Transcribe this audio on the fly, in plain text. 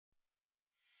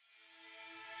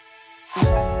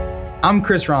I'm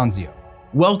Chris Ronzio.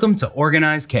 Welcome to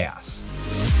Organized Chaos.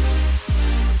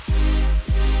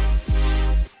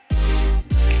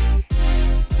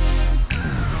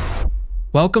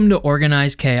 Welcome to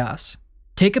Organized Chaos.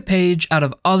 Take a page out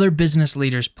of other business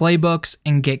leaders' playbooks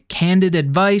and get candid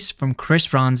advice from Chris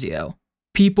Ronzio.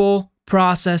 People,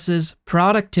 processes,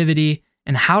 productivity,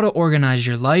 and how to organize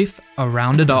your life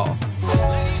around it all.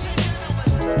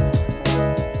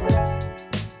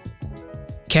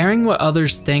 Caring what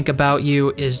others think about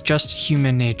you is just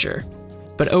human nature,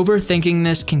 but overthinking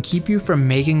this can keep you from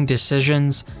making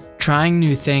decisions, trying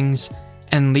new things,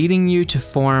 and leading you to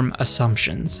form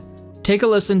assumptions. Take a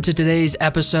listen to today's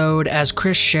episode as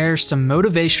Chris shares some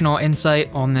motivational insight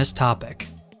on this topic.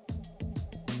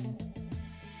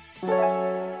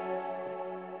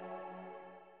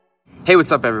 Hey,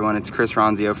 what's up everyone? It's Chris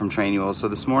Ronzio from Trainual. So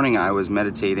this morning I was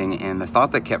meditating and the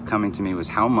thought that kept coming to me was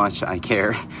how much I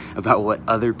care about what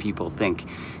other people think.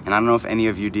 And I don't know if any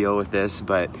of you deal with this,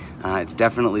 but it's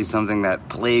definitely something that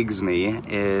plagues me,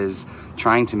 is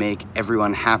trying to make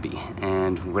everyone happy.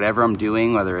 And whatever I'm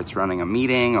doing, whether it's running a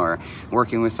meeting or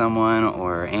working with someone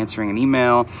or answering an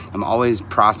email, I'm always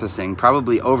processing,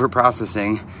 probably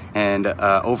over-processing and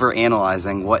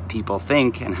over-analyzing what people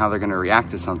think and how they're going to react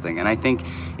to something. And I think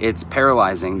it's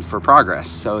paralyzing for progress.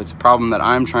 So it's a problem that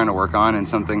I'm trying to work on, and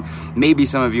something maybe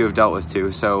some of you have dealt with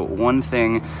too. So one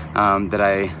thing that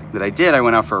I did, I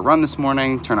went out for a run this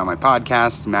morning, turned on my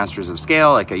podcast, Masters of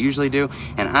Scale, like I usually do,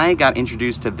 and I got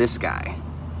introduced to this guy.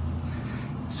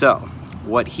 So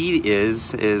what he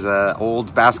is an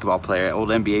old basketball player, old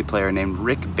NBA player named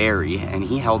Rick Barry, and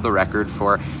he held the record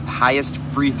for highest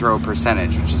free throw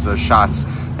percentage, which is those shots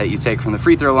that you take from the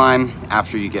free throw line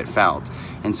after you get fouled.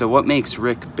 And so what makes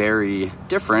Rick Barry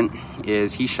different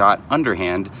is he shot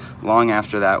underhand long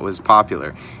after that was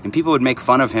popular. And people would make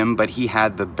fun of him, but he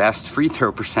had the best free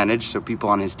throw percentage, so people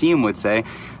on his team would say,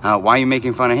 why are you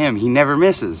making fun of him? He never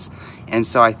misses. And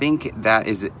so I think that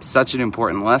is such an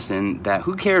important lesson, that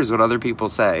who cares what other people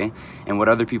say and what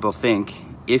other people think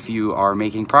if you are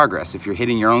making progress, if you're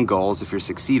hitting your own goals, if you're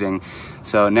succeeding.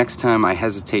 So next time I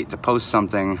hesitate to post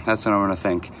something, that's what I'm going to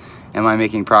think. Am I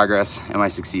making progress? Am I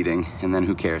succeeding? And then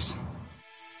who cares?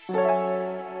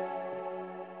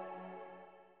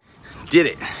 Did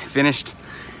it. Finished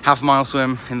half-mile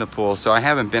swim in the pool. So I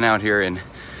haven't been out here in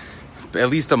at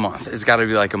least a month. It's got to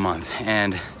be like a month.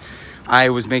 And I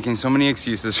was making so many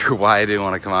excuses for why I didn't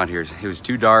want to come out here. It was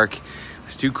too dark. It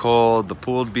was too cold. The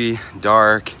pool would be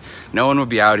dark. No one would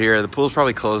be out here. The pool's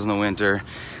probably closed in the winter.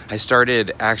 I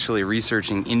started actually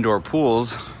researching indoor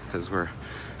pools because we're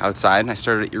outside. I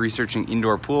started researching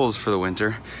indoor pools for the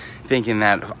winter, thinking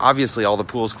that obviously all the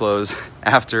pools close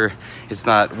after it's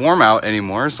not warm out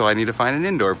anymore, so I need to find an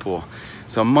indoor pool.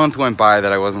 So a month went by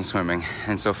that I wasn't swimming.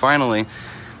 And so finally,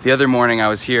 the other morning I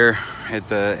was here at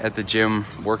the gym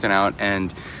working out,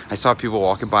 and I saw people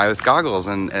walking by with goggles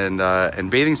and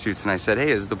bathing suits, and I said,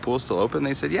 hey, is the pool still open?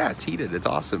 They said, yeah, it's heated. It's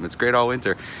awesome. It's great all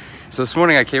winter. So this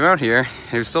morning I came out here,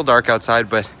 and it was still dark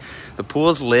outside, but the pool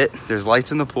is lit. There's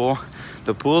lights in the pool.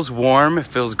 The pool's warm. It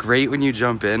feels great when you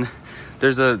jump in.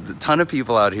 There's a ton of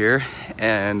people out here,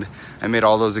 and I made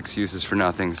all those excuses for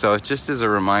nothing. So it just is a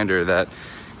reminder that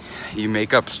you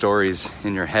make up stories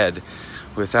in your head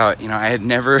without, I had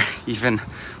never even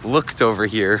looked over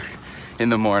here in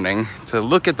the morning to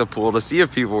look at the pool to see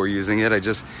if people were using it. I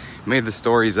just made the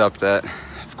stories up that,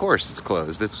 of course, it's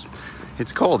closed.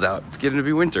 It's cold out. It's getting to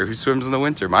be winter. Who swims in the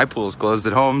winter? My pool's closed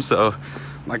at home, so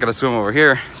I'm not gonna swim over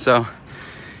here. So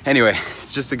anyway,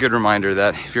 it's just a good reminder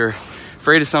that if you're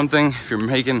afraid of something, if you're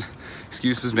making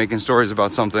excuses, making stories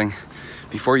about something,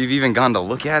 before you've even gone to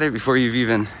look at it, before you've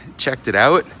even checked it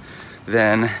out,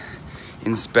 then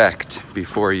inspect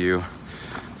before you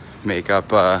make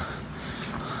up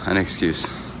an excuse.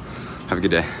 Have a good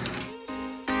day.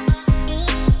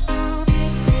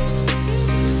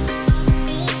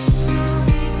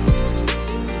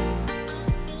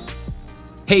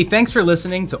 Hey, thanks for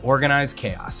listening to Organized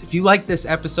Chaos. If you like this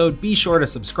episode, be sure to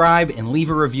subscribe and leave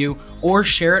a review, or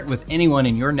share it with anyone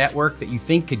in your network that you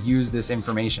think could use this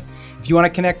information. If you want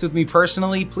to connect with me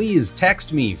personally, please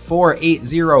text me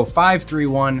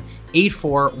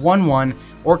 480-531-8411,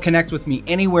 or connect with me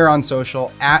anywhere on social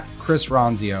at Chris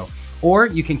Ronzio. Or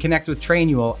you can connect with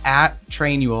Trainual at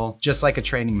Trainual, just like a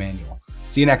training manual.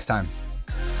 See you next time.